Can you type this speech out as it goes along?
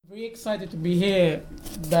Very excited to be here.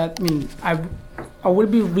 I will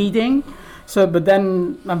be reading, but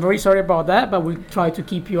then I'm very sorry about that, but we'll try to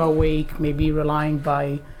keep you awake, maybe relying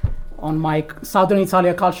on my Southern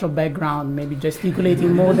Italia cultural background, maybe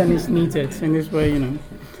gesticulating more than is needed in this way,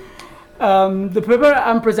 The paper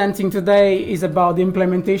I'm presenting today is about the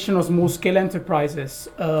implementation of small-scale enterprises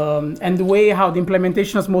and the way how the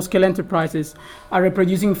implementation of small-scale enterprises are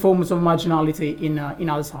reproducing forms of marginality in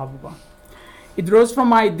Addis Ababa. It rose from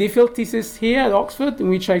my DPhil thesis here at Oxford, in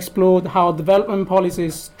which I explored how development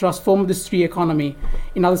policies transform the street economy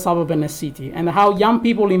in Addis Ababa and the city, and how young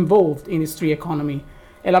people involved in the street economy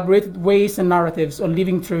elaborated ways and narratives of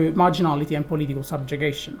living through marginality and political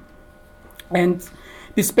subjugation. And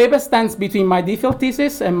this paper stands between my DPhil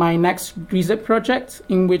thesis and my next research project,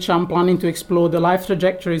 in which I'm planning to explore the life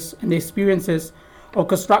trajectories and the experiences of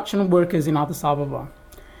construction workers in Addis Ababa.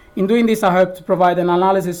 In doing this, I hope to provide an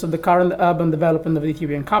analysis of the current urban development of the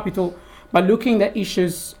Ethiopian capital by looking at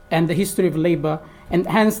issues and the history of labor, and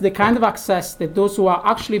hence the kind of access that those who are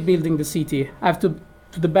actually building the city have to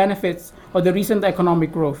the benefits of the recent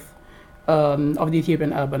economic growth of the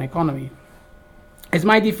Ethiopian urban economy. As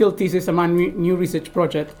my DPhil thesis and my new research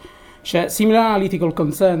project share similar analytical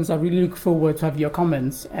concerns, I really look forward to have your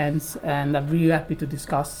comments, and I'm really happy to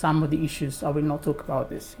discuss some of the issues. I will not talk about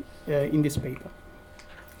this in this paper.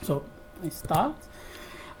 So I start.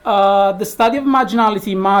 The study of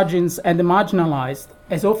marginality, margins, and the marginalized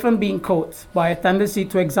has often been caught by a tendency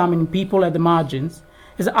to examine people at the margins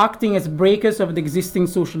as acting as breakers of the existing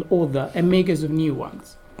social order and makers of new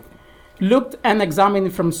ones. Looked and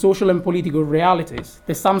examined from social and political realities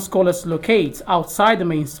that some scholars locate outside the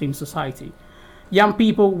mainstream society, young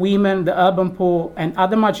people, women, the urban poor, and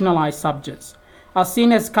other marginalized subjects are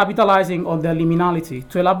seen as capitalizing on their liminality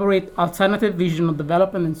to elaborate alternative vision of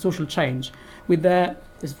development and social change with their,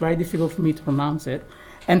 it's very difficult for me to pronounce it,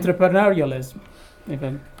 entrepreneurialism.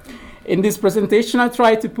 Even. In this presentation, I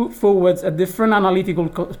try to put forward a different analytical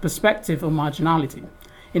perspective of marginality. In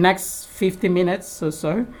the next 50 minutes or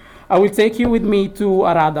so, I will take you with me to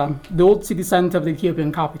Arada, the old city center of the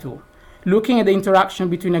Ethiopian capital, looking at the interaction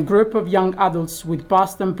between a group of young adults with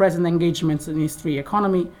past and present engagements in the street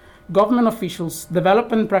economy, government officials,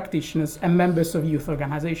 development practitioners, and members of youth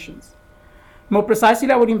organizations. More precisely,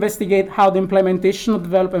 I will investigate how the implementation of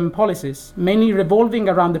development policies, mainly revolving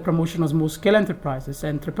around the promotion of small-scale enterprises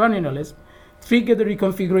and entrepreneurialism, trigger the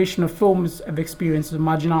reconfiguration of forms of experience of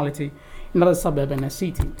marginality in other suburbs and a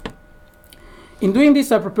city. In doing this,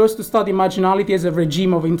 I propose to study marginality as a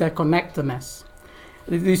regime of interconnectedness.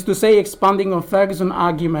 It is to say, expanding on Ferguson's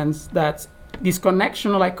arguments that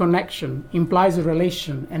disconnection, like connection, implies a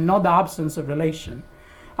relation and not the absence of relation.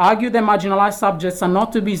 Argue that marginalized subjects are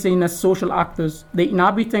not to be seen as social actors. They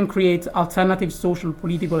inhabit and create alternative social,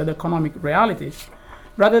 political, and economic realities.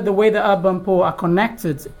 Rather, the way the urban poor are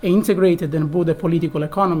connected, integrated, and broader political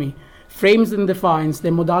economy frames and defines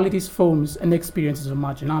their modalities, forms, and experiences of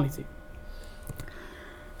marginality.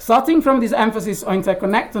 Starting from this emphasis on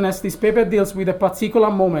interconnectedness, this paper deals with a particular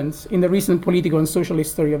moment in the recent political and social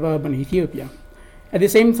history of urban Ethiopia. At the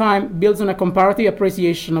same time, builds on a comparative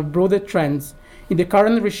appreciation of broader trends in the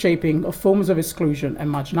current reshaping of forms of exclusion and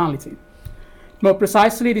marginality. More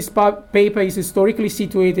precisely, this paper is historically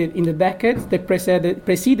situated in the decades that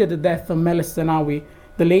preceded the death of Meles Zenawi,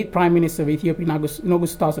 the late Prime Minister of Ethiopia in August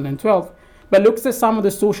 2012, but looks at some of the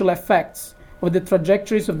social effects of the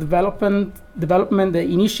trajectories of development that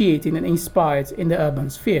initiated and inspired in the urban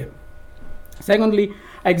sphere. Secondly,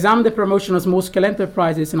 I examined the promotion of small-scale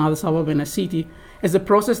enterprises in Addis Ababa and a city as a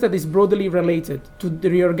process that is broadly related to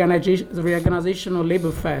the reorganization of labor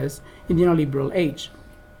affairs in the neoliberal age.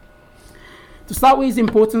 To start with, it's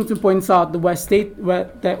important to point out that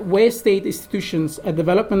where state institutions and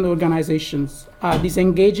development organizations are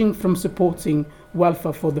disengaging from supporting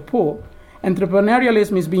welfare for the poor,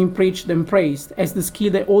 entrepreneurialism is being preached and praised as the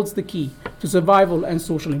skill that holds the key to survival and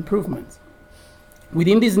social improvement.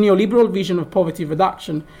 Within this neoliberal vision of poverty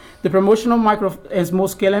reduction, the promotion of micro and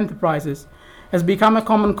small-scale enterprises has become a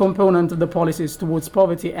common component of the policies towards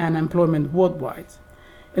poverty and employment worldwide.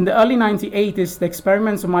 In the early 1980s, the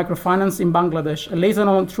experiments of microfinance in Bangladesh, and later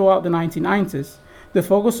on throughout the 1990s, the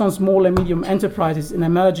focus on small and medium enterprises in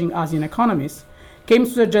emerging Asian economies, came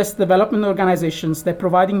to suggest development organizations that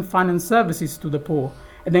providing finance services to the poor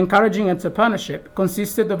and encouraging entrepreneurship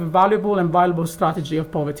consisted of a valuable and viable strategy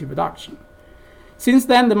of poverty reduction. Since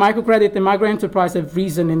then, the microcredit and microenterprise have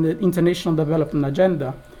risen in the international development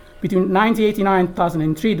agenda. Between 1989 and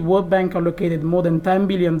 2003, the World Bank allocated more than $10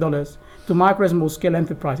 billion to micro and small-scale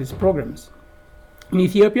enterprises programs. In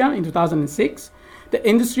Ethiopia, in 2006, The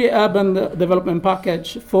Industry-Urban Development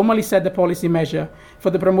Package formally set the policy measure for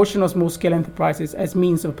the promotion of small-scale enterprises as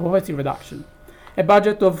means of poverty reduction. A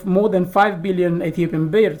budget of more than 5 billion Ethiopian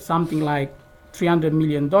birr, something like $300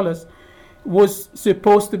 million, was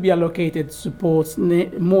supposed to be allocated to support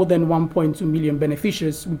more than 1.2 million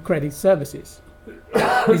beneficiaries with credit services.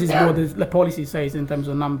 This is what the policy says in terms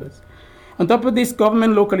of numbers. On top of this,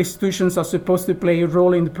 government local institutions are supposed to play a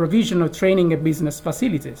role in the provision of training and business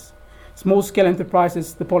facilities. Small-scale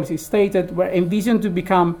enterprises, the policy stated, were envisioned to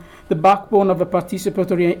become the backbone of a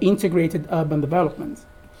participatory and integrated urban development.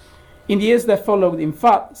 In the years that followed, in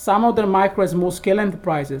fact, some of the micro and small-scale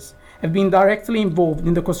enterprises have been directly involved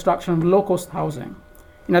in the construction of low-cost housing.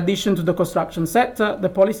 In addition to the construction sector, the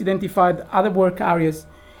policy identified other work areas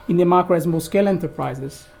in the micro and small-scale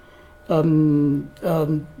enterprises,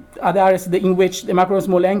 other areas in which the micro and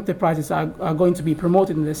small enterprises are going to be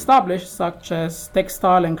promoted and established, such as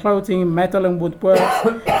textile and clothing, metal and woodwork,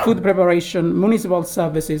 food preparation, municipal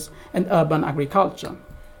services, and urban agriculture.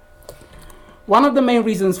 One of the main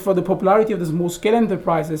reasons for the popularity of the small-scale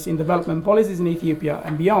enterprises in development policies in Ethiopia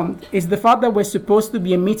and beyond is the fact that we're supposed to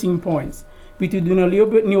be a meeting point between the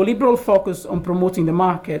neoliberal focus on promoting the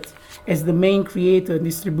market as the main creator and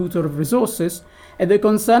distributor of resources and the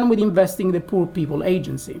concern with investing in the poor people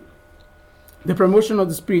agency. The promotion of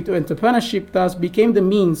the spirit of entrepreneurship thus became the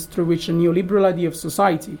means through which a neoliberal idea of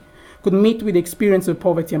society could meet with the experience of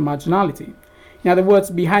poverty and marginality. In other words,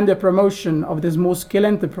 behind the promotion of the small-scale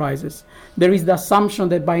enterprises, there is the assumption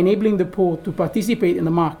that by enabling the poor to participate in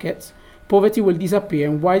the market, poverty will disappear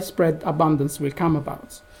and widespread abundance will come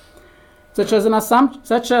about. Such an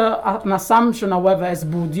assumption, however, as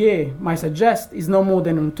Bourdieu might suggest, is no more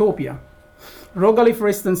than an utopia. Rogali, for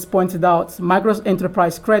instance, pointed out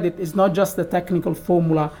micro-enterprise credit is not just a technical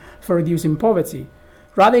formula for reducing poverty.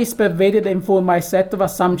 Rather, it's pervaded and informed by a set of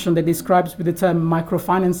assumptions that describes with the term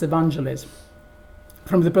microfinance evangelism.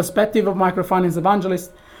 From the perspective of microfinance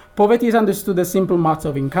evangelists, poverty is understood as a simple matter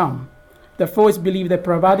of income. Therefore, it's believed that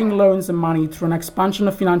providing loans and money through an expansion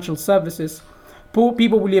of financial services, poor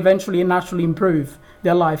people will eventually and naturally improve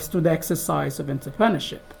their lives through the exercise of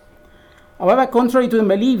entrepreneurship. However, contrary to the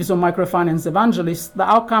beliefs of microfinance evangelists, the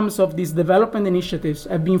outcomes of these development initiatives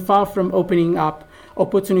have been far from opening up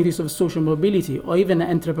opportunities of social mobility or even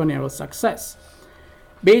entrepreneurial success.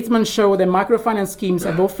 Bateman showed that microfinance schemes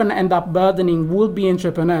have often ended up burdening would-be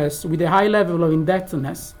entrepreneurs with a high level of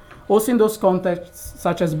indebtedness, also in those contexts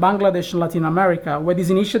such as Bangladesh and Latin America, where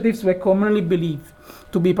these initiatives were commonly believed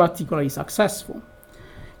to be particularly successful.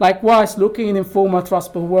 Likewise, looking at informal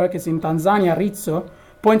transport workers in Tanzania, Rizzo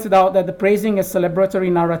pointed out that the praising as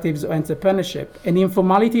celebratory narratives of entrepreneurship and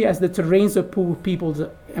informality as the terrains of poor people's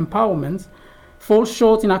empowerment fall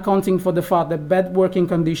short in accounting for the fact that bad working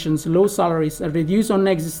conditions, low salaries, and reduced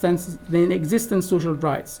non-existent social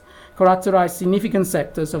rights characterize significant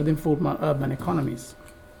sectors of the informal urban economies.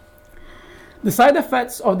 The side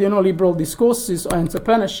effects of the neoliberal discourses on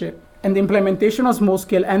entrepreneurship and the implementation of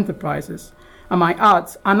small-scale enterprises, I might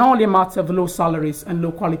add, are not only a matter of low salaries and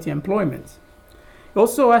low-quality employment. It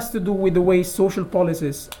also has to do with the way social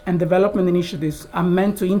policies and development initiatives are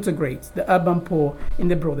meant to integrate the urban poor in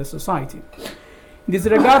the broader society. In this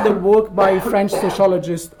regard, the work by French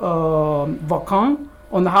sociologist Vacan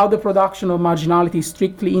on how the production of marginality is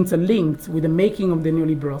strictly interlinked with the making of the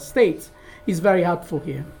neoliberal state is very helpful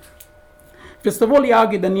here. First of all, he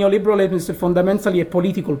argued that neoliberalism is fundamentally a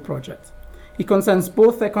political project. It concerns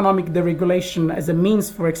both economic deregulation as a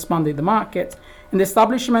means for expanding the market and the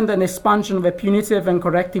establishment and expansion of a punitive and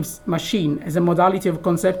corrective machine as a modality of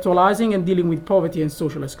conceptualizing and dealing with poverty and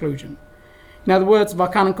social exclusion. In other words,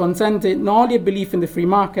 Vacan consented not only a belief in the free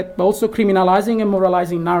market, but also criminalizing and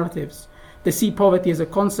moralizing narratives that see poverty as a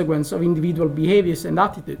consequence of individual behaviors and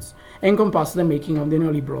attitudes, encompass the making of the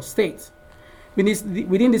neoliberal state.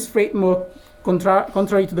 Within this framework,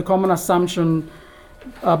 contrary to the common assumption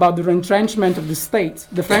about the retrenchment of the state,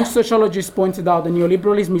 the French sociologist pointed out that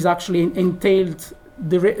neoliberalism is actually entailed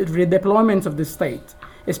the redeployment of the state,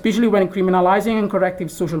 especially when criminalizing and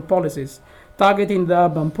corrective social policies targeting the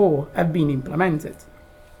urban poor have been implemented.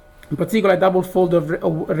 In particular, a double-fold of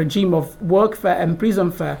a regime of workfare and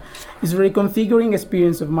prison fare is reconfiguring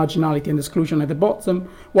experience of marginality and exclusion at the bottom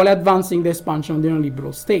while advancing the expansion of the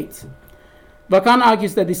neoliberal state. Vacan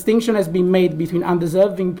argues that distinction has been made between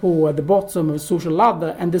undeserving poor at the bottom of the social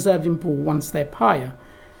ladder and deserving poor one step higher.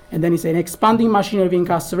 And then he said, an expanding machinery of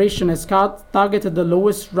incarceration has targeted the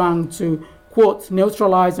lowest rank to, quote,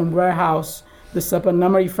 neutralize and warehouse the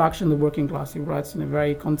supernumerary fraction of the working class, he writes in a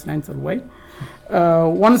very continental way.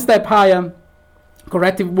 One step higher,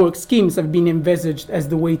 Corrective work schemes have been envisaged as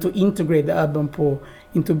the way to integrate the urban poor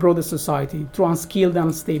into broader society through unskilled,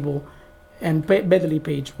 unstable, and badly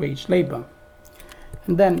paid wage labor.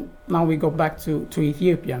 And then, now we go back to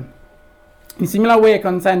Ethiopia. In a similar way, I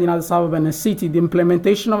contend in Addis Ababa and the city, the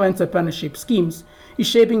implementation of entrepreneurship schemes is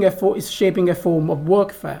shaping a form of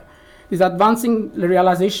workfare. It is advancing the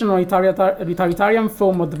realization of a utilitarian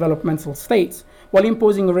form of developmental states while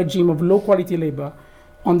imposing a regime of low-quality labor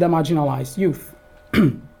on the marginalized youth.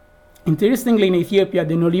 Interestingly, in Ethiopia,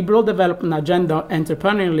 the neoliberal development agenda,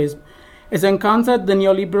 entrepreneurialism, has encountered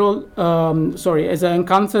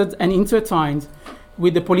and intertwined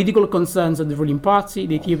with the political concerns of the ruling party,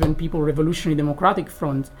 the Ethiopian People Revolutionary Democratic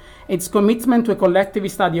Front, its commitment to a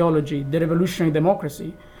collectivist ideology, the revolutionary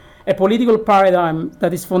democracy, a political paradigm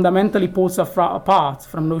that is fundamentally pulls apart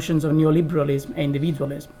from notions of neoliberalism and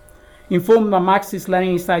individualism. Informed by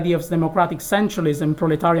Marxist-Leninist idea of democratic centralism and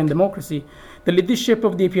proletarian democracy, the leadership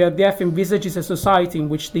of the EPRDF envisages a society in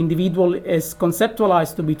which the individual is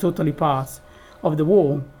conceptualized to be totally part of the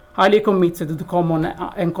whole, highly committed to the common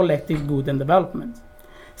and collective good and development.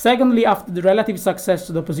 Secondly, after the relative success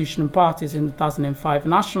of the opposition parties in the 2005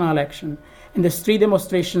 national election and the street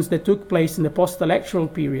demonstrations that took place in the post-electoral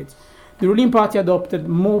period, the ruling party adopted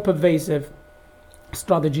more pervasive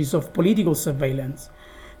strategies of political surveillance.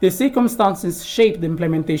 The circumstances shaped the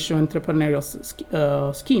implementation of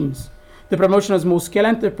entrepreneurial schemes. The promotion of small-scale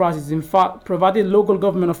enterprises, in fact, provided local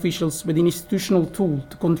government officials with an institutional tool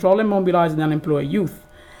to control and mobilize the unemployed youth,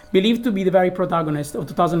 believed to be the very protagonist of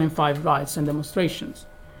 2005 riots and demonstrations.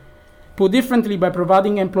 Put differently, by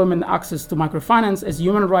providing employment access to microfinance, as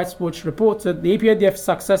Human Rights Watch reported, the EPRDF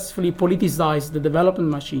successfully politicized the development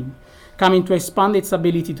machine, coming to expand its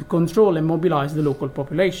ability to control and mobilize the local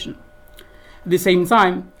population. At the same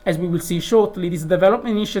time, as we will see shortly, these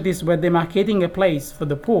development initiatives were demarcating a place for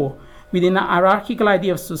the poor within a hierarchical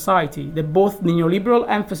idea of society that both the neoliberal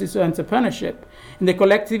emphasis on entrepreneurship and the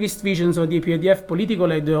collectivist visions of the EPRDF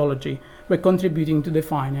political ideology were contributing to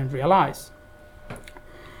define and realize.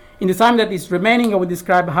 In the time that is remaining, I will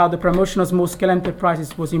describe how the promotion of small-scale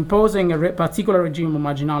enterprises was imposing a particular regime of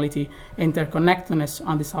marginality and interconnectedness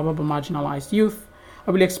on Addis Ababa marginalized youth.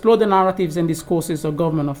 I will explore the narratives and discourses of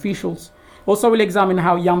government officials. Also, I will examine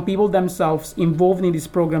how young people themselves involved in these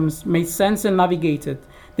programs made sense and navigated,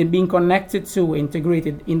 then being connected to,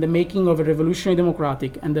 integrated in the making of a revolutionary,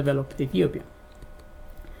 democratic, and developed Ethiopia.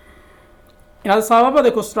 In Addis Ababa,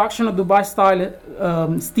 the construction of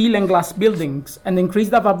Dubai-style steel and glass buildings and the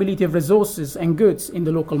increased availability of resources and goods in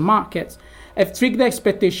the local markets have triggered the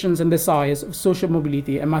expectations and desires of social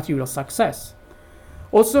mobility and material success.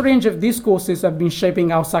 Also, a range of discourses have been shaping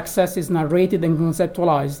how success is narrated and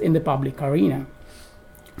conceptualized in the public arena.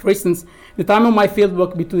 For instance, the time of my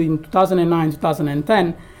fieldwork between 2009 and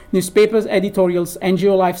 2010, newspapers, editorials,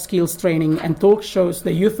 NGO life skills training, and talk shows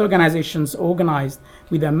that youth organizations organized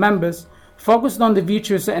with their members focused on the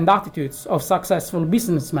virtues and attitudes of successful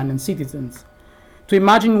businessmen and citizens, to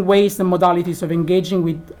imagine ways and modalities of engaging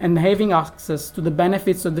with and having access to the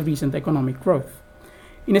benefits of the recent economic growth.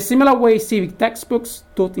 In a similar way, civic textbooks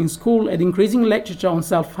taught in school and increasing literature on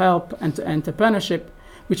self-help and entrepreneurship,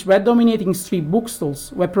 which were dominating street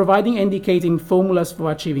bookstores, were providing and indicating formulas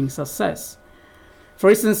for achieving success.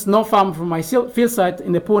 For instance, not far from my field site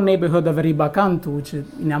in the poor neighborhood of Ribakantu, which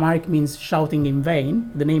in Amharic means shouting in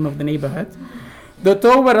vain, the name of the neighborhood, Dr.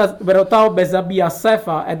 Verotao Bezabia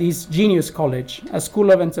Sefa at his Genius College, a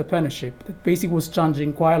school of entrepreneurship, that basically was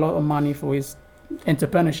charging quite a lot of money for his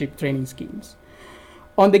entrepreneurship training schemes.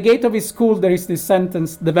 On the gate of his school, there is this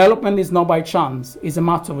sentence, "Development is not by chance, it's a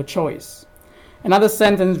matter of a choice." Another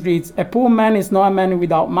sentence reads, "A poor man is not a man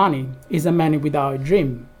without money, he's a man without a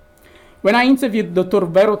dream." When I interviewed Dr.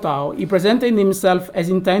 Verotao, he presented himself as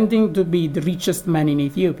intending to be the richest man in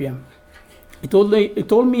Ethiopia. He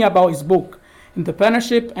told me about his book,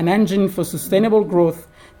 Entrepreneurship, an Engine for Sustainable Growth,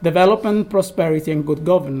 Development, Prosperity, and Good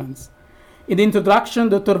Governance. In the introduction,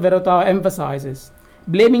 Dr. Verotao emphasizes,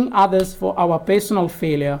 blaming others for our personal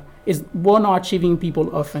failure is what non-achieving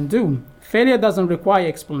people often do. Failure doesn't require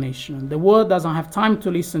explanation. The world doesn't have time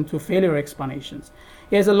to listen to failure explanations.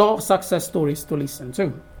 It has a lot of success stories to listen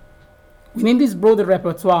to. Within this broader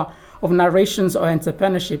repertoire of narrations of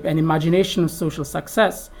entrepreneurship and imagination of social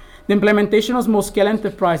success, the implementation of small-scale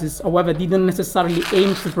enterprises, however, didn't necessarily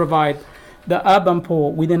aim to provide the urban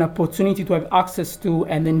poor with an opportunity to have access to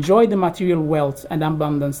and enjoy the material wealth and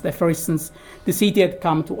abundance that, for instance, the city had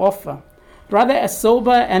come to offer. Rather, a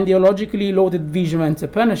sober and ideologically loaded vision of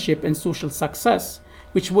entrepreneurship and social success,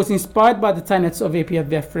 which was inspired by the tenets of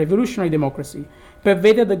EPRDF revolutionary democracy,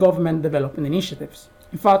 pervaded the government development initiatives.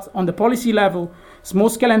 In fact, on the policy level,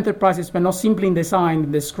 small-scale enterprises were not simply designed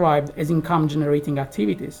and described as income-generating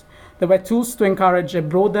activities. They were tools to encourage a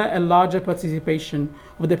broader and larger participation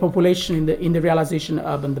of the population in the realization of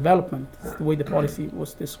urban development. That's the way the policy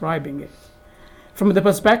was describing it. From the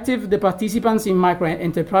perspective, the participants in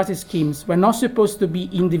micro-enterprises schemes were not supposed to be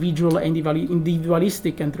individual and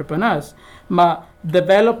individualistic entrepreneurs, but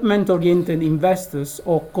development-oriented investors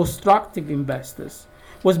or constructive investors,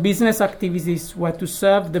 whose business activities were to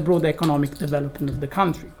serve the broader economic development of the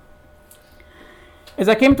country. As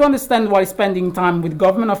I came to understand while spending time with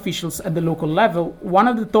government officials at the local level, one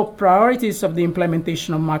of the top priorities of the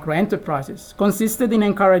implementation of micro-enterprises consisted in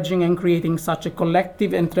encouraging and creating such a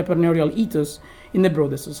collective entrepreneurial ethos in the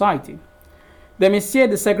broader society. The Messier,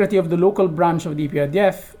 the secretary of the local branch of the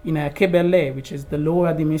EPRDF in Kebele, which is the lower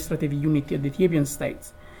administrative unit of the Ethiopian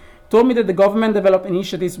state, told me that the government developed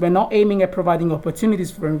initiatives were not aiming at providing opportunities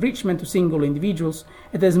for enrichment to single individuals,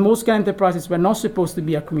 and that small-scale enterprises were not supposed to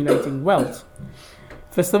be accumulating wealth.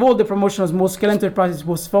 First of all, the promotion of small-scale enterprises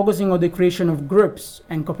was focusing on the creation of groups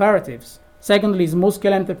and cooperatives. Secondly,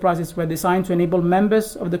 small-scale enterprises were designed to enable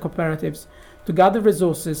members of the cooperatives to gather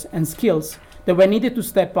resources and skills that were needed to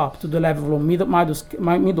step up to the level of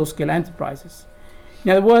middle-scale enterprises.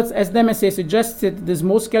 In other words, as the MSA suggested, the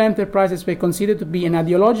small-scale enterprises were considered to be an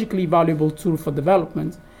ideologically valuable tool for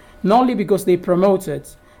development, not only because they promoted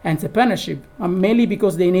entrepreneurship, but mainly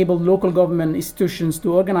because they enabled local government institutions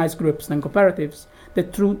to organize groups and cooperatives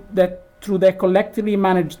that through their collectively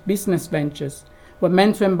managed business ventures were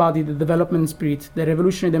meant to embody the development spirit, the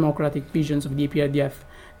revolutionary democratic visions of the EPRDF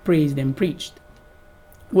praised and preached.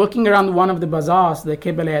 Working around one of the bazaars that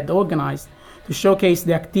Kebele had organized to showcase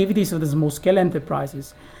the activities of the small-scale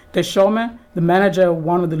enterprises, Teshome, the manager of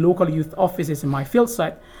one of the local youth offices in my field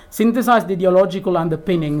site, synthesized the ideological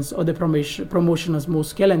underpinnings of the promotion of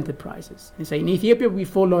small-scale enterprises. They say, in Ethiopia, we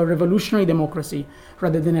follow a revolutionary democracy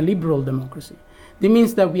rather than a liberal democracy. This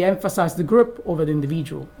means that we emphasize the group over the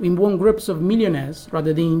individual. We want groups of millionaires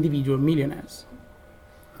rather than individual millionaires.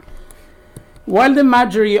 While the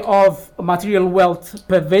majority of material wealth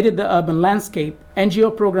pervaded the urban landscape,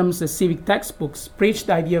 NGO programs as civic textbooks preached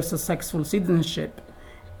the idea of successful citizenship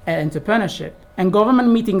and entrepreneurship, and government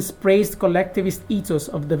meetings praised collectivist ethos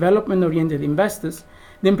of development-oriented investors,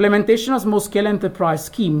 the implementation of small-scale enterprise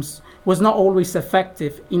schemes was not always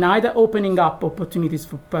effective in either opening up opportunities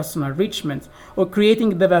for personal enrichment or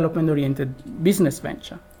creating a development-oriented business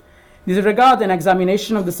venture. In this regard, an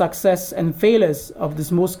examination of the success and failures of the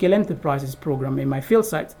small-scale enterprises program in my field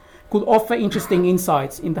site could offer interesting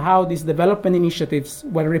insights into how these development initiatives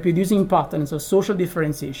were reproducing patterns of social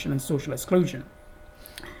differentiation and social exclusion.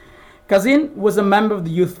 Kazin was a member of the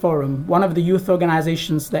Youth Forum, one of the youth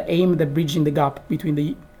organizations that aimed at bridging the gap between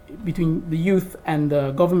the youth and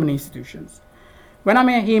the government institutions. When I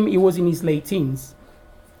met him, he was in his late teens.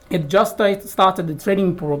 He had just started the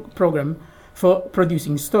training program for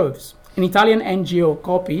producing stoves. An Italian NGO,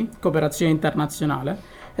 COPI, Cooperazione Internazionale,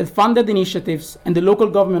 had funded initiatives, and the local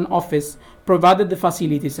government office provided the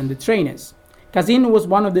facilities and the trainers. Kazin was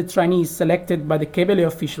one of the trainees selected by the Kebele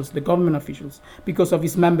officials, the government officials, because of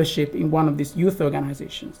his membership in one of these youth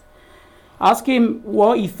organizations. Asked him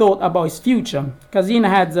what he thought about his future. Kazin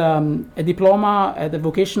had a diploma at the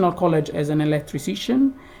vocational college as an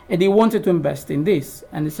electrician, and he wanted to invest in this.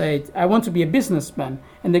 And he said, I want to be a businessman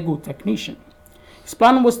and a good technician. His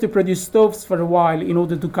plan was to produce stoves for a while in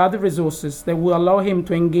order to gather resources that would allow him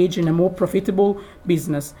to engage in a more profitable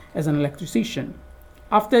business as an electrician.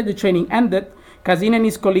 After the training ended, Kazin and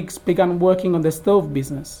his colleagues began working on the stove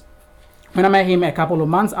business. When I met him a couple of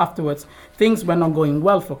months afterwards, things were not going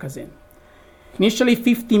well for Kazin. Initially,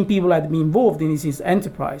 15 people had been involved in his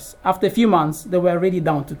enterprise. After a few months, they were already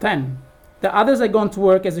down to 10. The others had gone to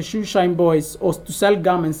work as shoeshine boys or to sell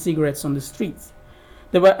gum and cigarettes on the streets.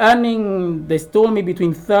 They were earning, they told me,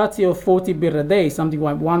 between 30 or 40 birr a day, something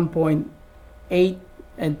like 1.8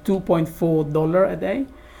 and $2.4 a day,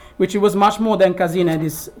 which was much more than Kazin and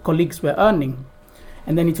his colleagues were earning.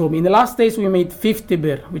 And then he told me, in the last days we made 50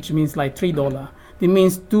 birr, which means like $3. It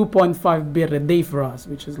means 2.5 birr a day for us,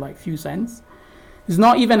 which is like a few cents. It's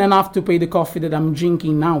not even enough to pay the coffee that I'm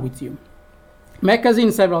drinking now with you. Met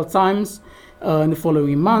Kazin several times in the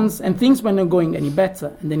following months, and things were not going any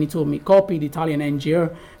better. And then he told me, Copy, the Italian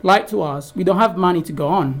NGO, lied to us. We don't have money to go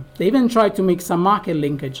on. They even tried to make some market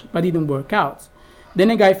linkage, but it didn't work out.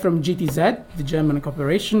 Then a guy from GTZ, the German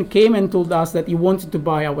corporation, came and told us that he wanted to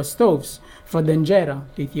buy our stoves for the injera,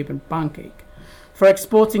 the Ethiopian pancake, for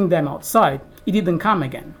exporting them outside. He didn't come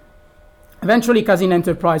again. Eventually, Kazin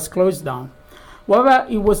Enterprise closed down. However,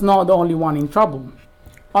 he was not the only one in trouble.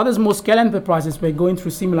 Other small-scale enterprises were going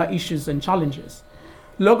through similar issues and challenges.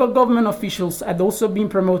 Local government officials had also been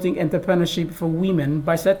promoting entrepreneurship for women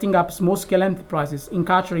by setting up small-scale enterprises in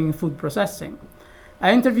catering and food processing.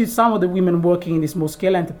 I interviewed some of the women working in these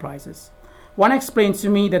small-scale enterprises. One explained to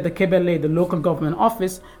me that the Kebele, the local government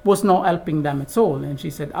office, was not helping them at all. And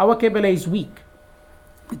she said, our Kebele is weak.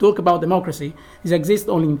 We talk about democracy. This exists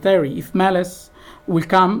only in theory. If Meles will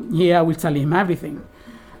come here, I will tell him everything.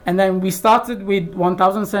 And then we started with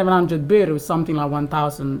 1,700 birr, something like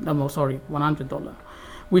 $100.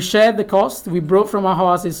 We shared the cost. We brought from our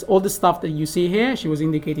houses all the stuff that you see here. She was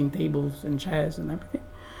indicating tables and chairs and everything.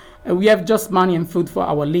 And we have just money and food for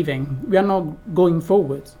our living. We are not going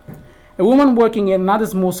forward. A woman working in another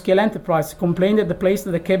small-scale enterprise complained that the place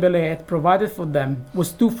that the Kebele had provided for them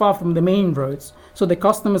was too far from the main roads, so the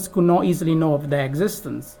customers could not easily know of their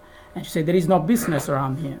existence. And she said, there is no business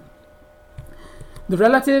around here. The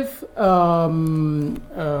relative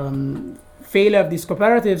failure of these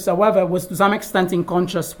cooperatives, however, was to some extent in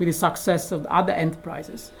contrast with the success of other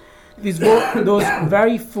enterprises. These were those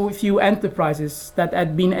very few enterprises that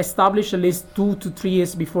had been established at least 2 to 3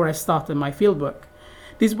 years before I started my fieldwork.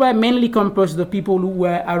 These were mainly composed of people who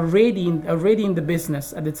were already in the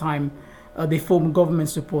business at the time they formed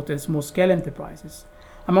government-supported small-scale enterprises.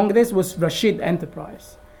 Among this was Rashid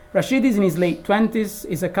Enterprise. Rashid is in his late 20s,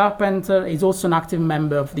 is a carpenter, he's also an active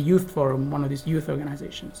member of the Youth Forum, one of these youth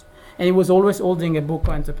organizations. And he was always holding a book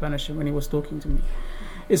on entrepreneurship when he was talking to me.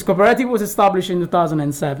 His cooperative was established in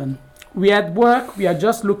 2007. We had work, we are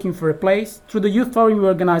just looking for a place. Through the Youth Forum, we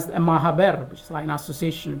organized a mahaber, which is like an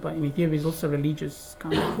association, but in Ethiopia it's also a religious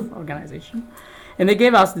kind of organization. And they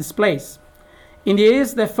gave us this place. In the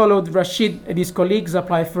years that followed, Rashid and his colleagues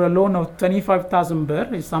applied for a loan of 25,000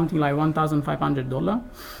 birr, is something like $1,500.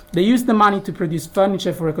 They used the money to produce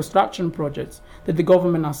furniture for a construction project that the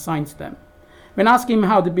government assigned to them. When asked him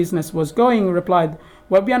how the business was going, he replied,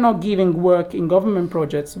 well, we are not giving work in government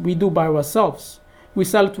projects, we do by ourselves. We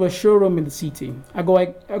sell to a showroom in the city. I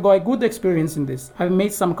got a good experience in this. I've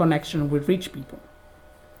made some connection with rich people.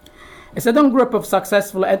 A certain group of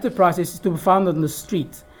successful enterprises is to be found on the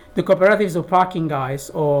street, the cooperatives of parking guys,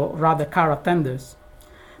 or rather car attenders.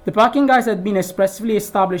 The parking guys had been expressly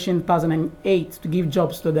established in 2008 to give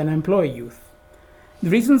jobs to the unemployed youth. The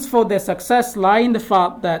reasons for their success lie in the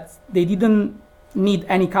fact that they didn't need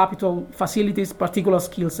any capital, facilities, particular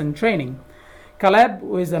skills and training. Caleb,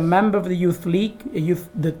 who is a member of the Youth League,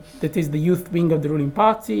 that is the youth wing of the ruling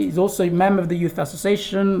party, is also a member of the Youth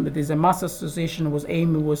Association, that is a mass association whose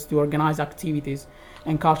aim was to organize activities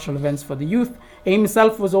and cultural events for the youth. He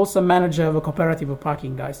himself was also manager of a cooperative of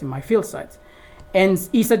parking guys in my field site. And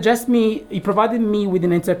he provided me with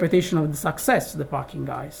an interpretation of the success of the parking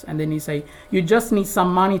guys. And then he said, you just need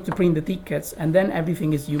some money to print the tickets, and then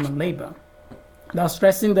everything is human labor. Thus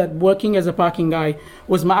stressing that working as a parking guy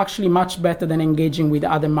was actually much better than engaging with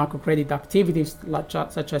other microcredit activities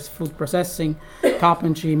such as food processing,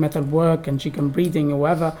 carpentry, metal work, and chicken breeding, or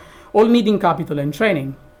whatever, all needing capital and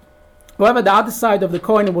training. However, the other side of the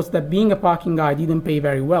coin was that being a parking guy didn't pay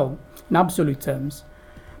very well, in absolute terms.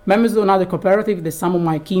 Members of another cooperative, that some of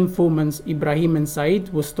my key informants, Ibrahim and Said,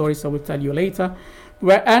 whose stories I will tell you later,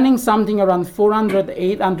 were earning something around 400,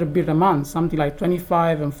 800 birr a month, something like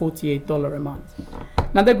 $25 and $48 a month.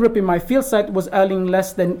 Another group in my field site was earning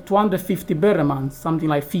less than 250 birr a month, something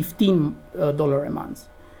like $15 a month.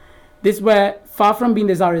 These were far from being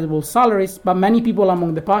desirable salaries, but many people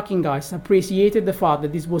among the parking guys appreciated the fact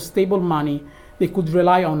that this was stable money they could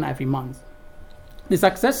rely on every month. The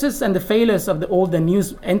successes and the failures of the old and new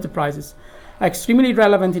enterprises are extremely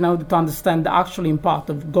relevant in order to understand the actual impact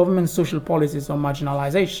of government social policies on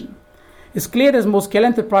marginalization. It's clear that small-scale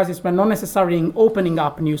enterprises were not necessarily opening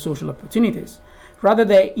up new social opportunities. Rather,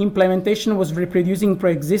 their implementation was reproducing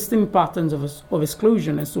pre-existing patterns of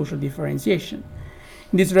exclusion and social differentiation.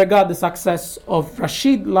 In this regard, the success of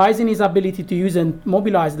Rashid lies in his ability to use and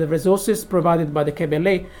mobilize the resources provided by the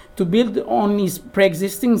Kebele to build on his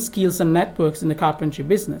pre-existing skills and networks in the carpentry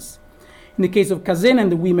business. In the case of Kazin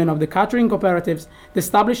and the women of the catering cooperatives, the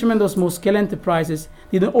establishment of small-scale enterprises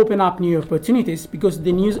didn't open up new opportunities because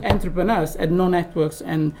the new entrepreneurs had no networks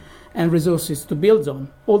and resources to build on.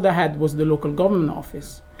 All they had was the local government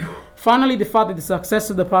office. Finally, the fact that the success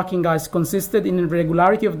of the parking guys consisted in the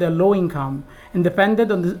regularity of their low income and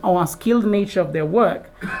depended on the unskilled nature of their work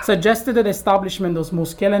suggested that the establishment of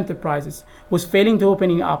small-scale enterprises was failing to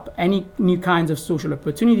opening up any new kinds of social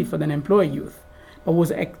opportunity for the unemployed youth, but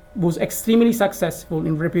was extremely successful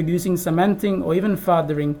in reproducing, cementing, or even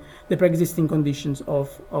furthering the pre-existing conditions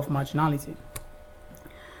of marginality.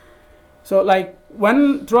 So,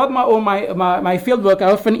 throughout my fieldwork,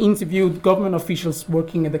 I often interviewed government officials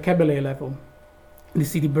working at the Kebele level. the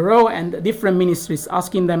city bureau and different ministries,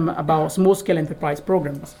 asking them about small-scale enterprise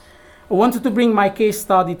programs. I wanted to bring my case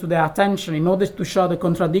study to their attention in order to show the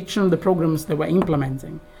contradiction of the programs they were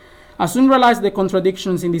implementing. I soon realized the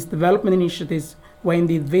contradictions in these development initiatives were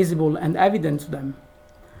indeed visible and evident to them.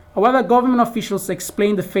 However, government officials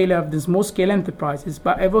explained the failure of the small-scale enterprises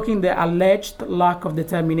by evoking the alleged lack of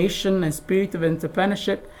determination and spirit of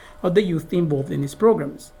entrepreneurship of the youth involved in these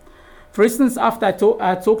programs. For instance, after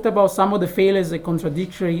I talked about some of the failures and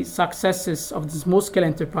contradictory successes of the small-scale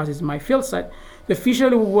enterprises in my field set, the official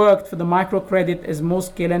who worked for the microcredit and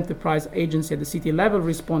small-scale enterprise agency at the city level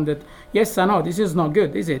responded, "Yes, I know, this is not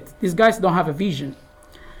good, is it? These guys don't have a vision."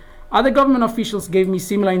 Other government officials gave me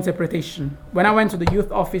similar interpretation. When I went to the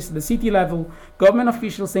youth office at the city level, government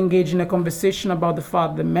officials engaged in a conversation about the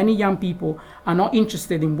fact that many young people are not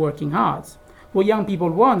interested in working hard. What young people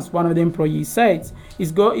want, one of the employees said,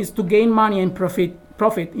 is to gain money and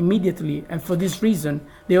profit immediately, and for this reason,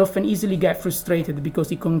 they often easily get frustrated because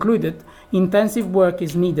he concluded intensive work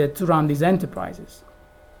is needed to run these enterprises.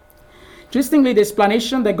 Interestingly, the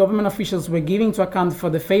explanation that government officials were giving to account for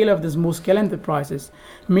the failure of the small-scale enterprises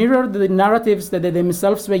mirrored the narratives that they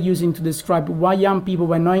themselves were using to describe why young people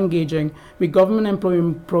were not engaging with government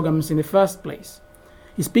employment programs in the first place.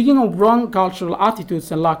 Speaking of wrong cultural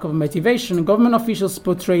attitudes and lack of motivation, government officials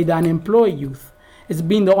portrayed the unemployed youth as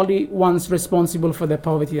being the only ones responsible for their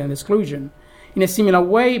poverty and exclusion. In a similar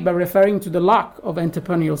way, by referring to the lack of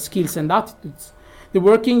entrepreneurial skills and attitudes, the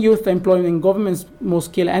working youth employed in government's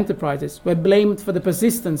small-scale enterprises were blamed for the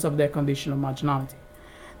persistence of their condition of marginality.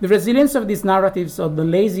 The resilience of these narratives of the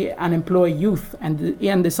lazy unemployed youth and the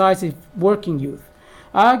indecisive working youth,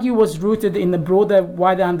 I argue, was rooted in the broader,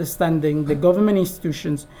 wider understanding the government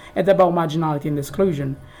institutions had about marginality and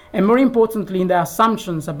exclusion, and more importantly in their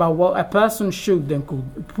assumptions about what a person should and could,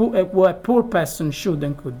 what a poor person should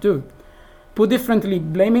and could do. Put differently,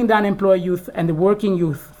 blaming the unemployed youth and the working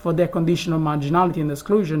youth for their condition of marginality and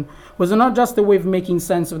exclusion was not just a way of making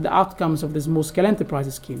sense of the outcomes of the small-scale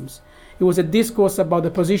enterprise schemes. It was a discourse about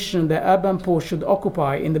the position the urban poor should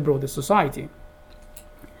occupy in the broader society.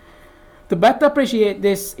 To better appreciate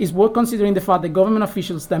this is worth considering the fact that government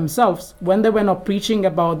officials themselves, when they were not preaching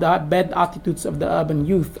about the bad attitudes of the urban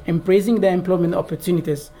youth and praising the employment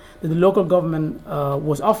opportunities that the local government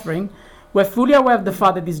was offering, were fully aware of the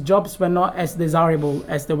fact that these jobs were not as desirable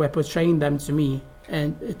as they were portraying them to me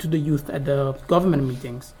and to the youth at the government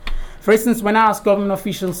meetings. For instance, when I asked government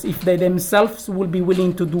officials if they themselves would be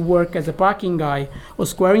willing to do work as a parking guy or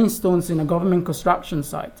squaring stones in a government construction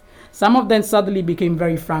site, some of them suddenly became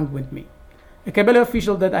very frank with me. A cabinet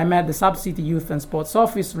official that I met at the Sub-City Youth and Sports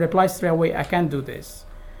Office replied straight away, "I can't do this."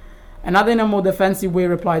 Another in a more defensive way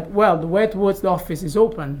replied, "Well, the way towards the office is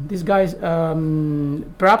open. These guys,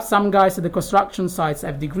 perhaps some guys at the construction sites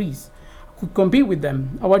have degrees. Could compete with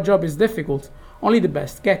them. Our job is difficult. Only the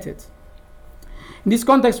best get it." In this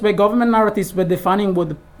context, where government narratives were defining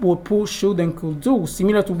what poor should and could do,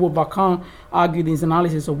 similar to what Vacan argued in his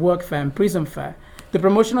analysis of workfare and prison fare, the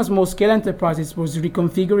promotion of small-scale enterprises was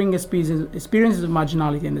reconfiguring experiences of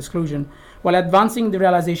marginality and exclusion, while advancing the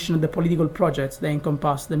realization of the political projects that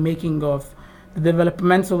encompass the making of the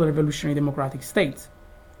developmental revolutionary democratic state.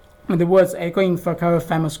 In the words echoing Foucault's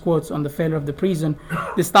famous quotes on the failure of the prison,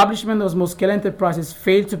 the establishment of small-scale enterprises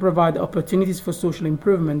failed to provide opportunities for social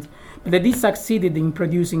improvement, but they did succeeded in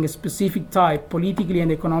producing a specific type, politically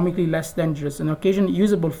and economically less dangerous and occasionally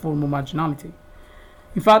usable form of marginality.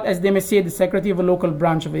 In fact, as de Messier, the secretary of a local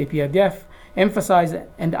branch of APIDF, emphasized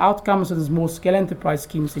and the outcomes of the small-scale enterprise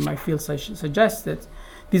schemes in my field suggested,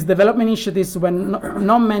 these development initiatives were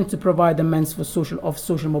not meant to provide a means for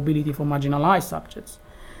social mobility for marginalized subjects.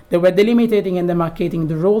 They were delimiting and demarcating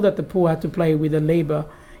the role that the poor had to play with the labor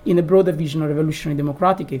in the broader vision of revolutionary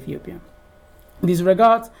democratic Ethiopia. In this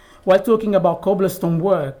regard, while talking about cobblestone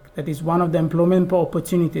work, that is one of the employment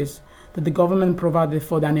opportunities that the government provided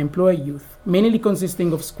for the unemployed youth, mainly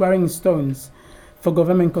consisting of squaring stones for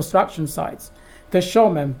government construction sites.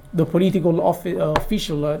 Teshome, the political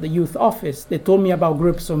official at the youth office, they told me about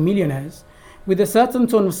groups of millionaires, with a certain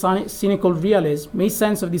tone of cynical realism, made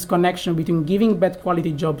sense of this connection between giving bad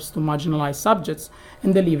quality jobs to marginalized subjects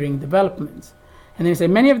and delivering development. And they say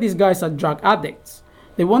many of these guys are drug addicts.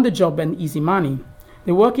 They want the job and easy money.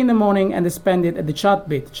 They work in the morning and they spend it at the chat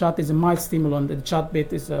bit. Chat is a mild stimulant. The chat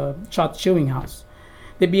bit is a chat chewing house.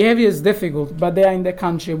 The behavior is difficult, but they are in the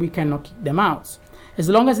country, we cannot kick them out. As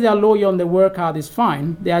long as they are loyal and they work hard is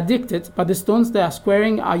fine. They are addicted, but the stones they are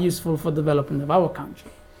squaring are useful for development of our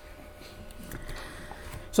country.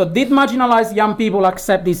 So did marginalized young people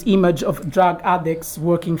accept this image of drug addicts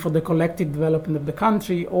working for the collective development of the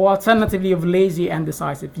country, or alternatively of lazy and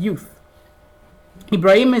decisive youth?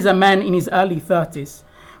 Ibrahim is a man in his early 30s.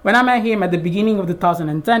 When I met him at the beginning of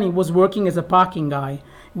 2010, he was working as a parking guy,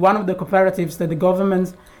 one of the cooperatives that the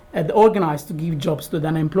government had organized to give jobs to the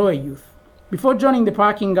unemployed youth. Before joining the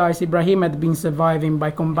parking guys, Ibrahim had been surviving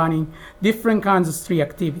by combining different kinds of street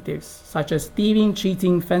activities, such as thieving,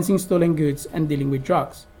 cheating, fencing stolen goods, and dealing with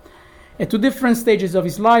drugs. At 2 different stages of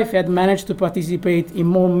his life, he had managed to participate in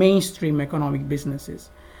more mainstream economic businesses.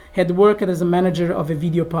 He had worked as a manager of a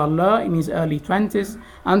video parlor in his early 20s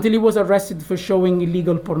until he was arrested for showing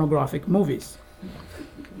illegal pornographic movies.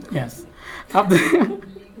 Yes.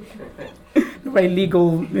 Very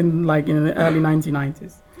illegal in the early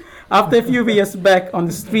 1990s. After a few years back on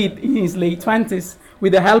the street in his late 20s,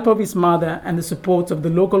 with the help of his mother and the support of the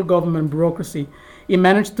local government bureaucracy, he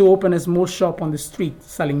managed to open a small shop on the street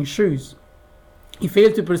selling shoes. He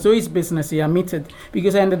failed to pursue his business, he admitted,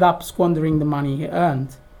 because he ended up squandering the money he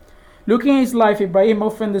earned. Looking at his life, Ibrahim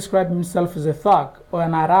often described himself as a thug or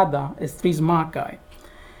an arada, a street smart guy.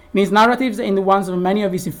 In his narratives and the ones of many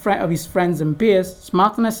of his friends and peers,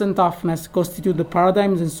 smartness and toughness constitute the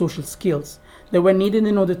paradigms and social skills that were needed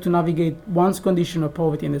in order to navigate one's condition of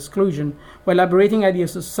poverty and exclusion, while elaborating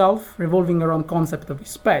ideas of self revolving around concept of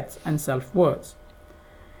respect and self-worth.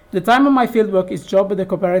 At the time of my fieldwork, his job at the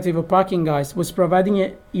cooperative of parking guys was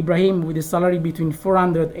providing Ibrahim with a salary between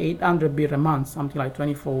 400 and 800 birr a month, something like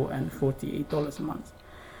 $24 and $48 a month.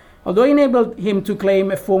 Although it enabled him to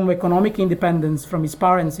claim a form of economic independence from his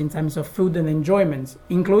parents in terms of food and enjoyment,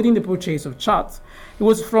 including the purchase of chat, it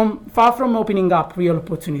was far from opening up real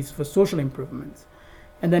opportunities for social improvement.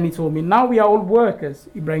 And then he told me, now we are all workers,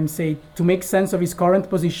 Ibrahim said, to make sense of his current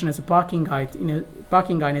position as a parking guy in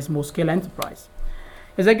a small-scale enterprise.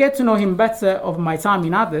 As I get to know him better of my time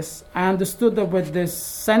in Addis, I understood that with this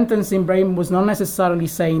sentence, Ibrahim was not necessarily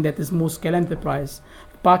saying that the small-scale enterprise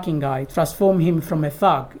parking guy transformed him from a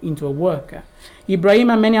thug into a worker.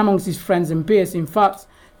 Ibrahim and many amongst his friends and peers, in fact,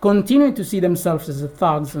 continued to see themselves as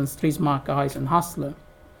thugs and street smart guys and hustlers.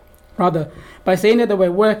 Rather, by saying that they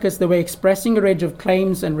were workers, they were expressing a range of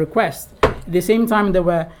claims and requests. At the same time, they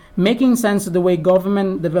were making sense of the way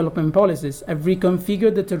government development policies have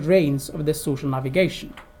reconfigured the terrains of their social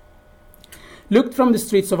navigation. Looked from the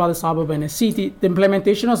streets of Addis Ababa in a city, the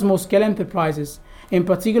implementation of small-scale enterprises, in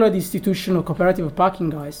particular the institution of cooperative of parking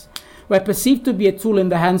guys, were perceived to be a tool in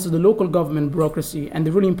the hands of the local government bureaucracy and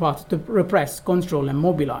the ruling party to repress, control, and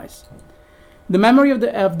mobilize. The memory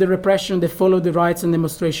of the repression that followed the riots and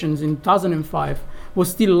demonstrations in 2005 was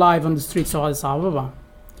still alive on the streets of Addis Ababa.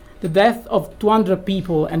 The death of 200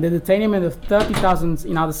 people and the detainment of 30,000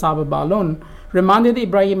 in Addis Ababa alone reminded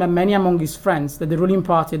Ibrahim and many among his friends that the ruling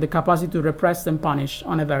party had the capacity to repress and punish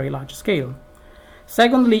on a very large scale.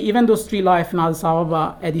 Secondly, even though street life in Addis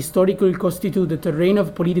Ababa had historically constituted a terrain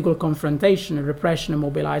of political confrontation, repression, and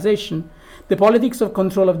mobilization, the politics of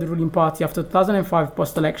control of the ruling party after 2005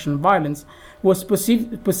 post-election violence was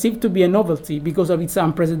perceived to be a novelty because of its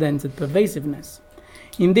unprecedented pervasiveness.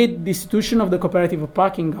 Indeed, the institution of the cooperative of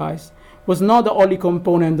parking guys was not the only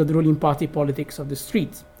component of the ruling party politics of the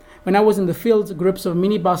street. When I was in the field, groups of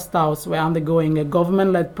minibus touts were undergoing a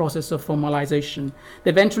government-led process of formalization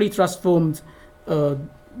that eventually transformed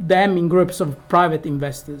them in groups of private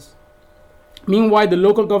investors. Meanwhile, the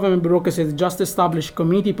local government bureaucracy had just established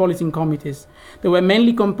community policing committees that were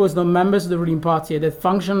mainly composed of members of the ruling party that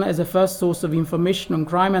functioned as a first source of information on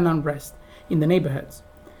crime and unrest in the neighborhoods.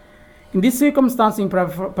 In this circumstance, in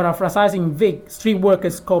paraphrasing Vig, street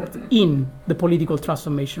workers coped in the political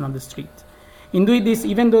transformation on the street. In doing this,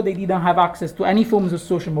 even though they didn't have access to any forms of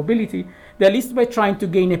social mobility, they at least were trying to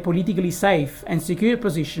gain a politically safe and secure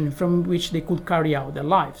position from which they could carry out their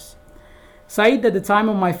lives. Said, at the time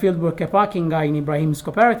of my fieldwork a parking guy in Ibrahim's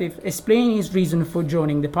cooperative, explained his reason for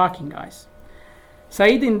joining the parking guys.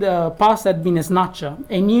 Said in the past had been a snatcher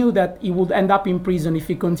and knew that he would end up in prison if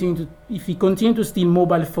he continued to steal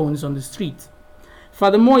mobile phones on the street.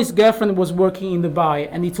 Furthermore, his girlfriend was working in Dubai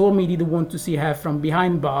and he told me he didn't want to see her from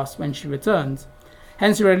behind bars when she returned.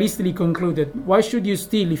 Hence, he realistically concluded, why should you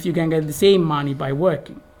steal if you can get the same money by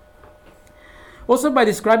working? Also, by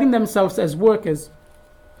describing themselves as workers,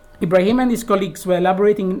 Ibrahim and his colleagues were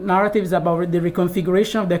elaborating narratives about the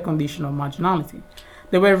reconfiguration of their condition of marginality.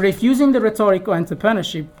 They were refusing the rhetoric of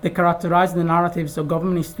entrepreneurship that characterized the narratives of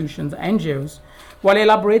government institutions and NGOs, while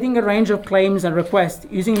elaborating a range of claims and requests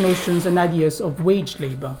using notions and ideas of wage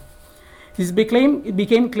labor. It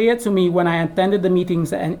became clear to me when I attended the meetings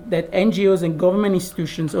that NGOs and government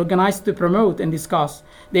institutions organized to promote and discuss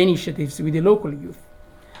the initiatives with the local youth.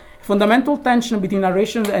 Fundamental tension between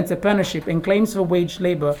narrations of entrepreneurship and claims for wage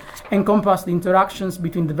labor encompassed the interactions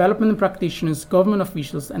between development practitioners, government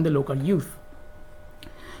officials, and the local youth.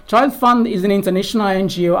 Child Fund is an international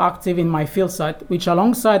NGO active in my field site, which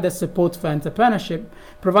alongside the support for entrepreneurship,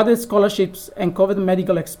 provided scholarships and covered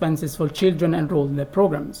medical expenses for children enrolled in their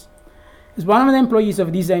programs. As one of the employees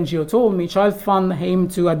of this NGO told me, Child Fund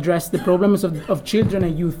aimed to address the problems of children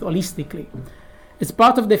and youth holistically. As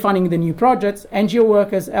part of defining the new projects, NGO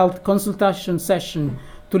workers held consultation sessions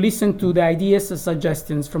to listen to the ideas and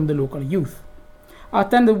suggestions from the local youth. I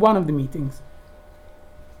attended one of the meetings.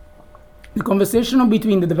 The conversation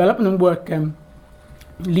between the development worker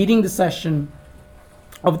leading the session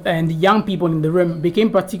and the young people in the room became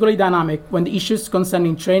particularly dynamic when the issues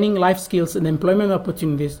concerning training, life skills, and employment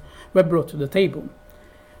opportunities were brought to the table.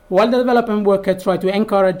 While the development worker tried to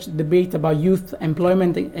encourage debate about youth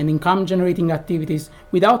employment and income-generating activities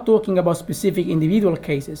without talking about specific individual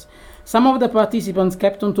cases, some of the participants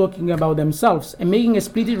kept on talking about themselves and making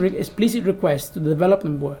explicit requests to the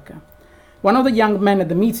development worker. One of the young men at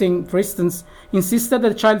the meeting, for instance, insisted that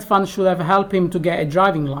the Child Fund should have helped him to get a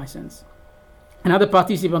driving license. Another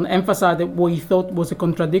participant emphasized that what he thought was a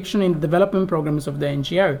contradiction in the development programs of the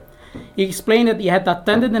NGO. He explained that he had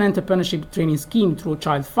attended an entrepreneurship training scheme through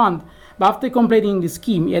Child Fund, but after completing the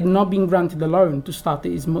scheme, he had not been granted a loan to start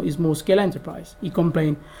his small-scale enterprise. He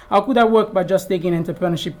complained, "How could I work by just taking an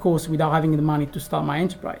entrepreneurship course without having the money to start my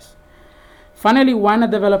enterprise?" Finally, when a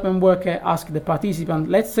development worker asked the participant,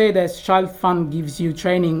 "Let's say that Child Fund gives you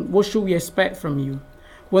training, what should we expect from you?"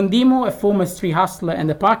 When Dimo, a former street hustler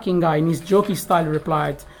and a parking guy in his jokey style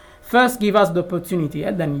replied, "First give us the opportunity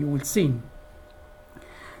and then you will see."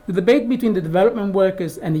 The debate between the development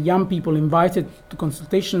workers and the young people invited to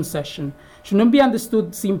consultation session should not be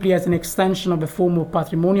understood simply as an extension of a form of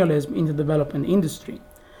patrimonialism in the development industry.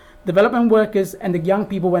 Development workers and the young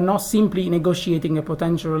people were not simply negotiating a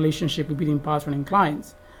potential relationship between partner and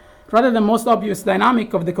clients. Rather, the most obvious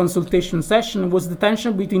dynamic of the consultation session was the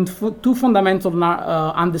tension between two fundamental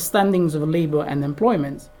understandings of labor and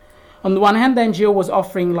employment. On the one hand, the NGO was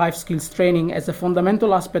offering life skills training as a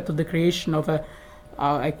fundamental aspect of the creation of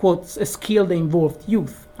I quote, a skilled and involved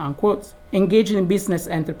youth, unquote, engaged in business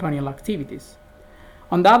entrepreneurial activities.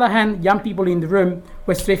 On the other hand, young people in the room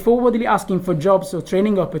were straightforwardly asking for jobs or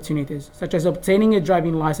training opportunities, such as obtaining a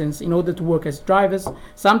driving license in order to work as drivers,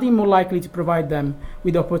 something more likely to provide them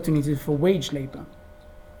with opportunities for wage labor.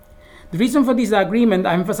 The reason for this agreement,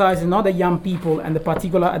 I emphasize, is not that young people at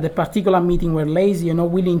the particular meeting were lazy or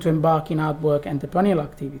not willing to embark in hard work entrepreneurial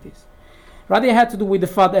activities. Rather, it had to do with the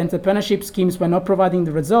fact that entrepreneurship schemes were not providing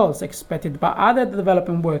the results expected by either the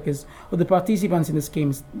development workers or the participants in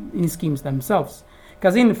the schemes themselves.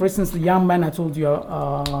 Kazin, for instance, the young man I told you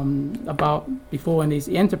about before in his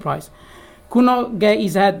enterprise, could not get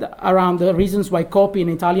his head around the reasons why COPI, an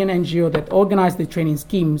Italian NGO that organized the training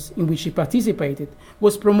schemes in which he participated,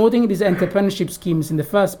 was promoting these entrepreneurship schemes in the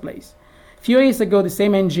first place. A few years ago, the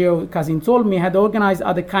same NGO, Kazin told me, had organized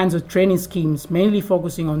other kinds of training schemes, mainly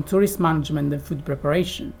focusing on tourist management and food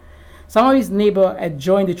preparation. Some of his neighbors had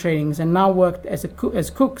joined the trainings and now worked as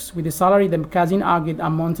cooks with a salary that Kazin argued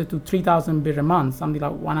amounted to 3,000 birr a month, something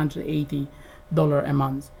like $180 a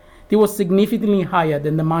month. It was significantly higher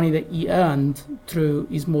than the money that he earned through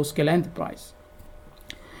his small-scale enterprise.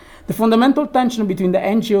 The fundamental tension between the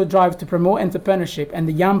NGO drive to promote entrepreneurship and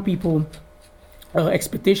the young people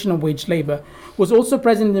expectation of wage labor was also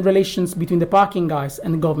present in the relations between the parking guys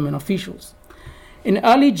and government officials. In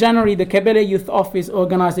early January, the Kebele Youth Office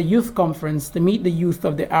organized a youth conference to meet the youth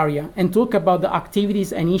of the area and talk about the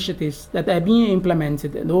activities and initiatives that are being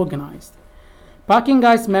implemented and organized. Parking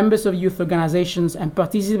guys, members of youth organizations, and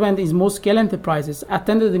participants in small-scale enterprises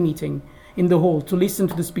attended the meeting in the hall to listen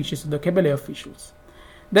to the speeches of the Kebele officials.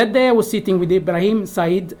 That day, I was sitting with Ibrahim,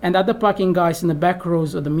 Said, and other parking guys in the back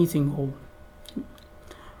rows of the meeting hall.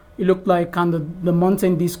 It looked like kind of the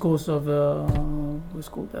mountain discourse of what's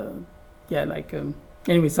called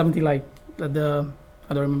anyway, something like I don't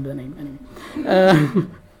remember the name anyway.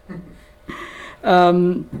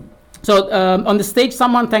 On the stage,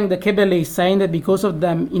 someone thanked the Kebele, saying that because of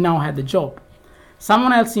them, he now had a job.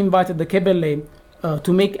 Someone else invited the Kebele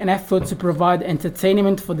to make an effort to provide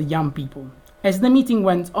entertainment for the young people. As the meeting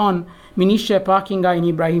went on, Minisha, a parking guy in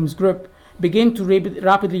Ibrahim's group, began to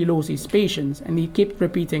rapidly lose his patience, and he kept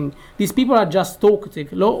repeating, "These people are just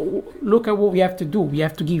talkative. Look at what we have to do. We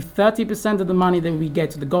have to give 30% of the money that we get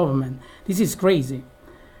to the government. This is crazy."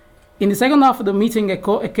 In the second half of the meeting,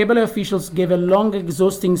 Kebele officials gave a long,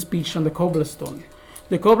 exhausting speech on the cobblestone.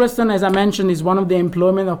 The cobblestone, as I mentioned, is one of the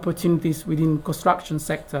employment opportunities within the construction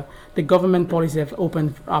sector the government policy have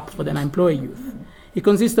opened up for the unemployed youth. It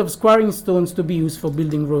consists of squaring stones to be used for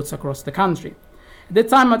building roads across the country. At that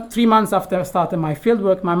time, 3 months after I started my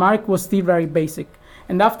fieldwork, my mark was still very basic,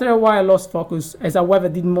 and after a while I lost focus, as however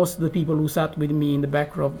did most of the people who sat with me in the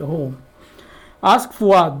back row of the hall. I asked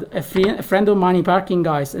Fuad, a friend of mine in parking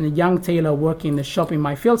guys and a young tailor working in the shop in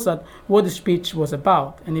my fieldsat, what the speech was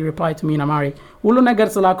about, and he replied to me in Amharic, "Ulu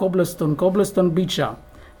negersala cobblestone bicha."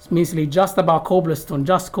 It's basically just about cobblestone,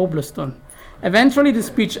 just cobblestone. Eventually the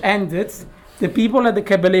speech ended. The people at the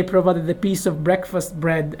Kebele provided a piece of breakfast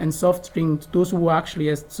bread and soft drink to those who actually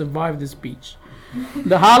had survived the speech.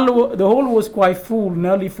 The hall was quite full,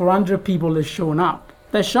 nearly 400 people had shown up.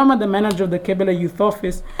 Tashama, the manager of the Kebele Youth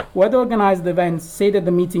Office, who had organized the event, said that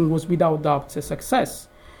the meeting was without doubt a success.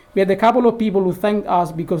 We had a couple of people who thanked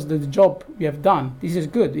us because of the job we have done. This is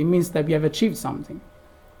good. It means that we have achieved something.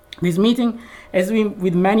 This meeting, as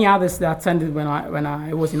with many others that attended when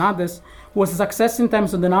I was in Addis, was a success in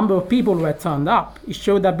terms of the number of people who had turned up. It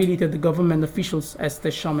showed the ability of the government officials, as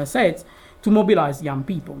Tashama said, to mobilize young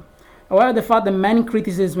people. However, the fact that many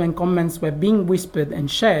criticisms and comments were being whispered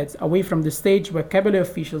and shared away from the stage where Kebele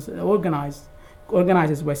officials and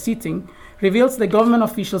organizers were sitting reveals the government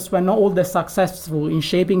officials were not all that successful in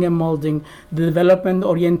shaping and molding the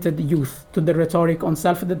development-oriented youth to the rhetoric on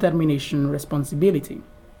self-determination and responsibility.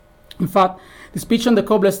 In fact, the speech on the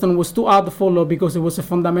cobblestone was too hard to follow because it was a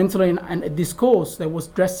fundamental and a discourse that was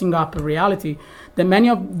dressing up a reality that many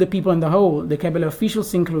of the people in the hall, the Kebele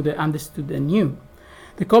officials included, understood and knew.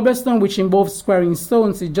 The cobblestone, which involves squaring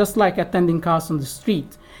stones, is just like attending cars on the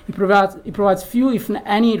street. It provides few, if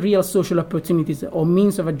any, real social opportunities or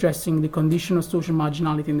means of addressing the condition of social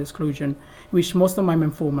marginality and exclusion, which most of my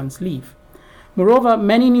informants live. Moreover,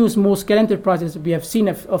 many new small-scale enterprises we have seen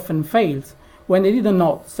have often failed. When they did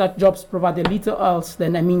not, such jobs provided little else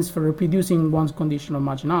than a means for reproducing one's condition of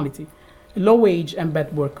marginality, low wage and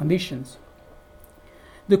bad work conditions.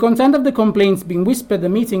 The content of the complaints being whispered at the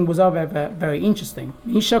meeting was, however, very interesting.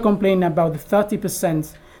 Nisha complained about the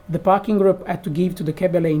 30% the parking group had to give to the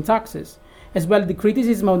Kebele in taxes, as well as the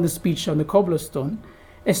criticism of the speech on the cobblestone,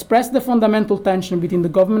 expressed the fundamental tension between the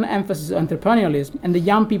government emphasis on entrepreneurialism and the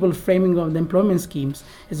young people framing of the employment schemes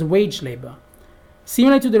as wage labor.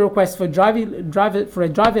 Similar to the request for a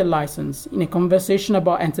driver license in a conversation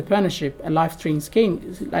about entrepreneurship and life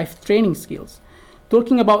training skills,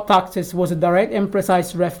 talking about taxes was a direct and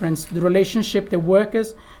precise reference to the relationship the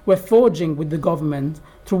workers were forging with the government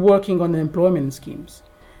through working on the employment schemes.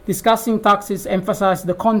 Discussing taxes emphasized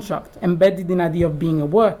the contract embedded in the idea of being a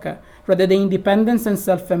worker, rather than independence and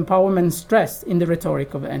self-empowerment stressed in the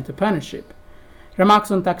rhetoric of entrepreneurship.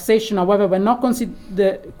 Remarks on taxation, however, were not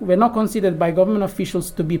considered by government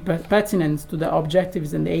officials to be pertinent to the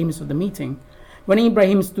objectives and the aims of the meeting. When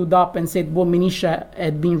Ibrahim stood up and said what Minisha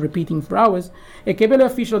had been repeating for hours, a Kebele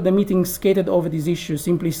official at the meeting skated over this issue,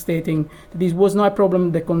 simply stating that this was not a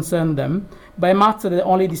problem that concerned them, but a matter that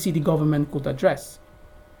only the city government could address.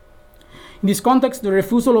 In this context, the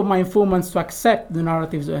refusal of my informants to accept the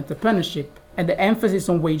narratives of entrepreneurship and the emphasis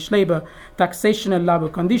on wage labor, taxation and labor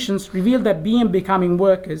conditions revealed that being and becoming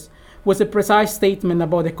workers was a precise statement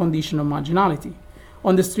about the condition of marginality.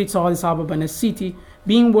 On the streets of Addis Ababa and the city,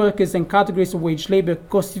 being workers and categories of wage labor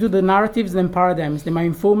constitute the narratives and paradigms that my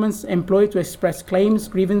informants employ to express claims,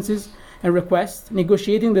 grievances, and requests,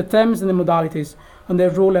 negotiating the terms and the modalities on their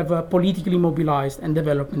role of a politically mobilized and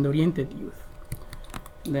development-oriented youth.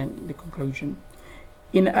 Then the conclusion.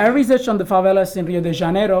 In her research on the favelas in Rio de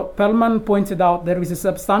Janeiro, Perlman pointed out there is a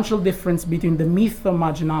substantial difference between the myth of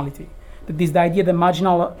marginality, that is the idea that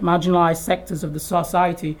marginalized sectors of the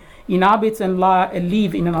society inhabit and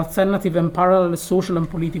live in an alternative and parallel social and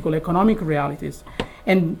political economic realities,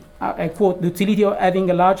 and, I quote, the utility of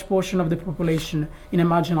having a large portion of the population in a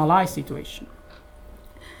marginalized situation.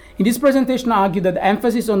 In this presentation, I argued that the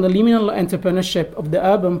emphasis on the liminal entrepreneurship of the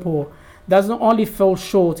urban poor does not only fall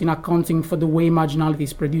short in accounting for the way marginality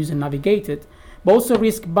is produced and navigated, but also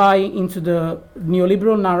risk buying into the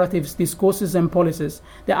neoliberal narratives, discourses, and policies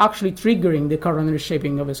that are actually triggering the current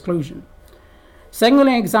reshaping of exclusion.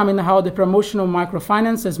 Secondly, I examined how the promotion of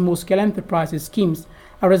microfinance and small-scale enterprises schemes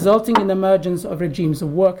are resulting in the emergence of regimes of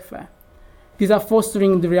workfare. These are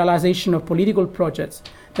fostering the realization of political projects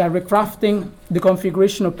that are recrafting the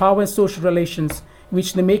configuration of power and social relations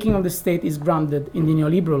which the making of the state is grounded in the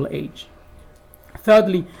neoliberal age.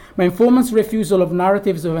 Thirdly, my informants' refusal of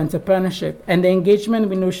narratives of entrepreneurship and the engagement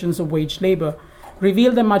with notions of wage labor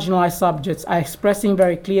reveal that marginalized subjects are expressing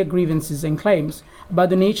very clear grievances and claims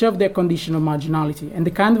about the nature of their condition of marginality and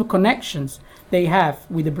the kind of connections they have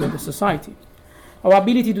with the broader society. Our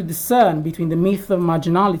ability to discern between the myth of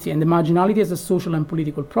marginality and the marginality as a social and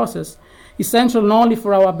political process is central not only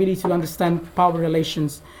for our ability to understand power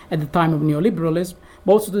relations at the time of neoliberalism,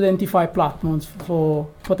 but also to identify platforms for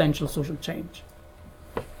potential social change.